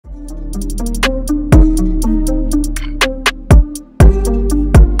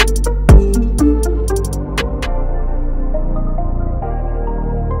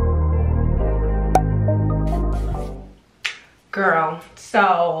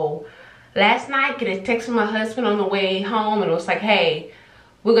So last night, get a text from my husband on the way home, and it was like, hey,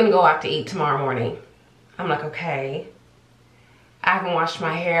 we're gonna go out to eat tomorrow morning. I'm like, okay. I haven't washed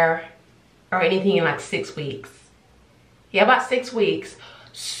my hair or anything in like 6 weeks. Yeah, about 6 weeks.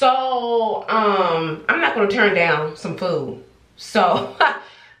 So I'm not gonna turn down some food. So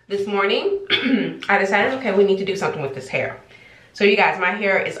this morning I decided, okay, we need to do something with this hair. So you guys, my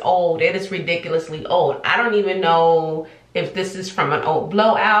hair is old. It is ridiculously old. I don't even know if this is from an old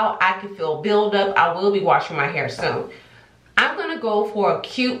blowout. I can feel buildup. I will be washing my hair soon. I'm gonna go for a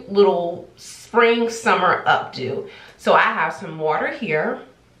cute little spring summer updo. So I have some water here.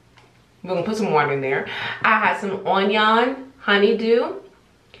 We're gonna put some water in there. I have some onion honeydew.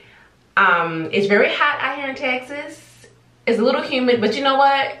 It's very hot out here in Texas. It's a little humid, but you know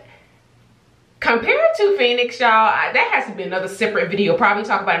what? Compared to Phoenix, y'all, that has to be another separate video. Probably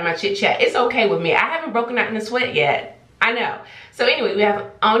talk about it in my chit chat. It's okay with me. I haven't broken out in the sweat yet. I know. So anyway, we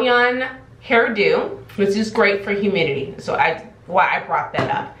have onion hairdo, which is great for humidity. So why I brought that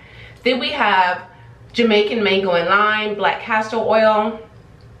up. Then we have Jamaican mango and lime, black castor oil,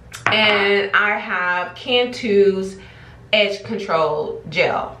 and I have Cantu's edge control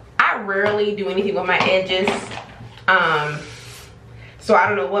gel. I rarely do anything with my edges. So I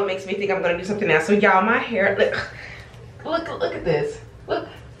don't know what makes me think I'm gonna do something else. So y'all, my hair, look at this. Look.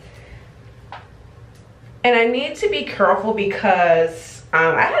 And I need to be careful because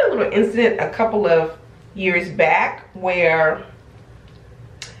I had a little incident a couple of years back where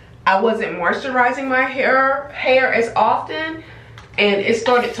I wasn't moisturizing my hair as often, and it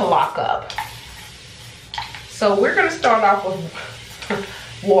started to lock up. So we're gonna start off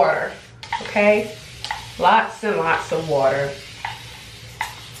with water, okay? Lots and lots of water.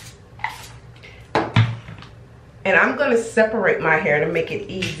 And I'm gonna separate my hair to make it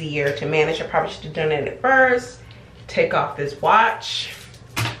easier to manage. I probably should have done it at first. Take off this watch.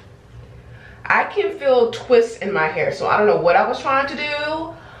 I can feel twists in my hair, so I don't know what I was trying to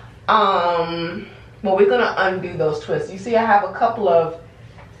do. Well, we're gonna undo those twists. You see, I have a couple of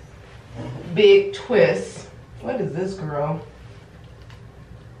big twists. What is this, girl?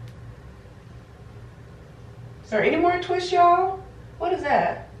 Is there any more twists, y'all? What is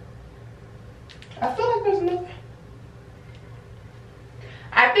that? I feel like there's another.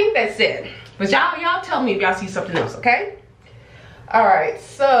 I think that's it. But y'all tell me if y'all see something else, okay? All right,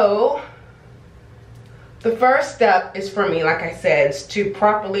 so the first step is for me, like I said, is to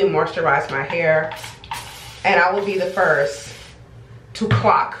properly moisturize my hair. And I will be the first to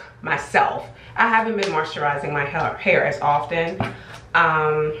clock myself. I haven't been moisturizing my hair as often.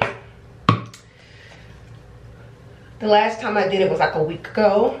 The last time I did it was like a week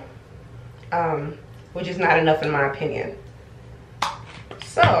ago, which is not enough in my opinion.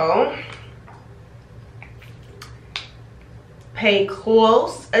 So, pay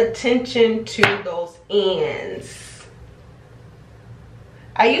close attention to those ends.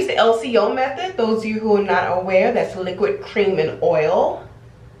 I use the LCO method. Those of you who are not aware, that's liquid, cream, and oil.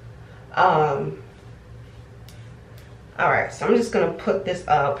 All right, so I'm just gonna put this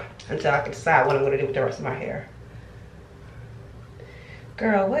up until I can decide what I'm gonna do with the rest of my hair.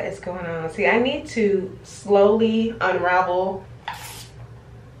 Girl, what is going on? See, I need to slowly unravel.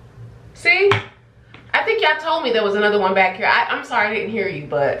 See? I think y'all told me there was another one back here. I'm sorry I didn't hear you,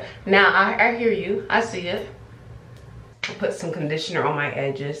 but now I hear you. I see it. I'll put some conditioner on my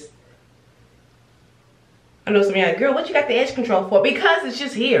edges. I know some of y'all like, girl, what you got the edge control for? Because it's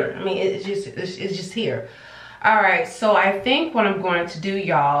just here. I mean, it's just here. All right, so I think what I'm going to do,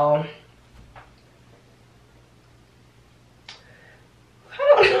 y'all, I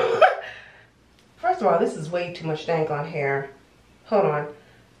don't know. First of all, this is way too much dangling hair. Hold on.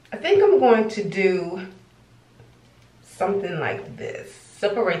 I think I'm going to do something like this.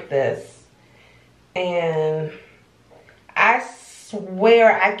 Separate this. And I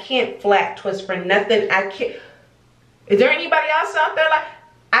swear I can't flat twist for nothing. I can't. Is there anybody else out there like,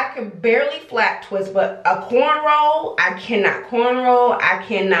 I can barely flat twist, but a cornrow, I cannot cornrow. I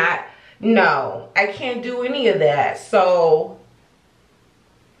cannot, no, I can't do any of that. So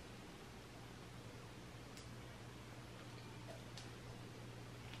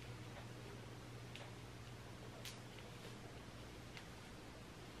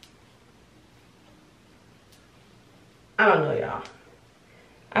I don't know, y'all.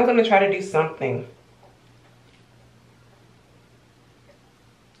 I'm gonna try to do something.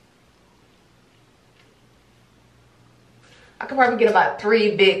 I could probably get about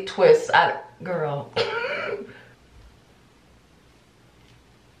 3 big twists out of, girl.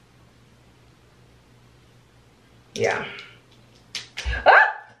 Yeah.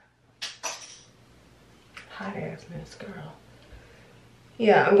 Ah! Hot ass mess, girl.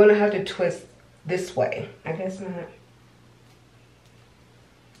 Yeah, I'm gonna have to twist this way. I guess not.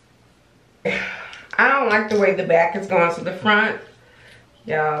 I don't like the way the back is going, so the front,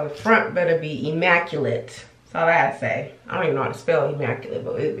 y'all, the front better be immaculate. That's all I gotta say. I don't even know how to spell immaculate,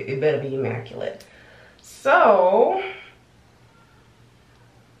 but it better be immaculate. So,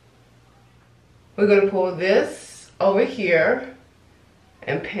 we're gonna pull this over here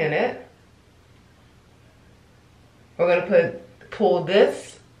and pin it. We're gonna pull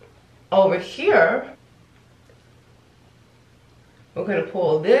this over here. We're gonna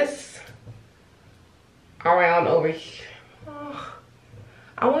pull this around over here. Oh,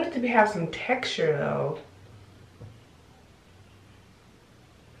 I want it to have some texture though.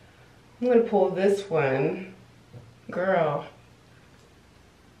 I'm gonna pull this one, girl,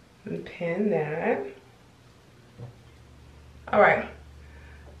 and pin that. All right,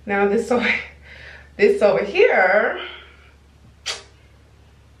 now this over here,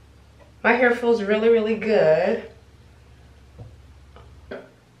 my hair feels really, really good.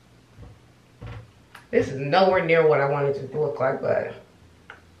 This is nowhere near what I wanted it to look like, but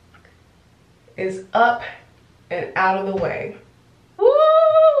it's up and out of the way.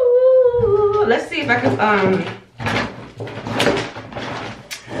 Woo! Let's see if I can,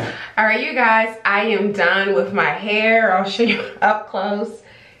 all right, you guys, I am done with my hair. I'll show you up close.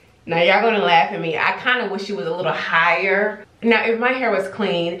 Now y'all gonna laugh at me. I kind of wish it was a little higher. Now if my hair was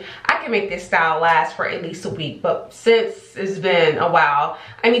clean, I can make this style last for at least a week, but since it's been a while,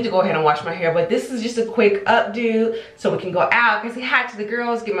 I need to go ahead and wash my hair. But this is just a quick updo so we can go out, can say hi to the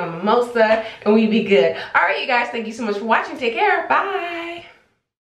girls, get my mimosa, and we be good. All right, you guys, thank you so much for watching. Take care. Bye.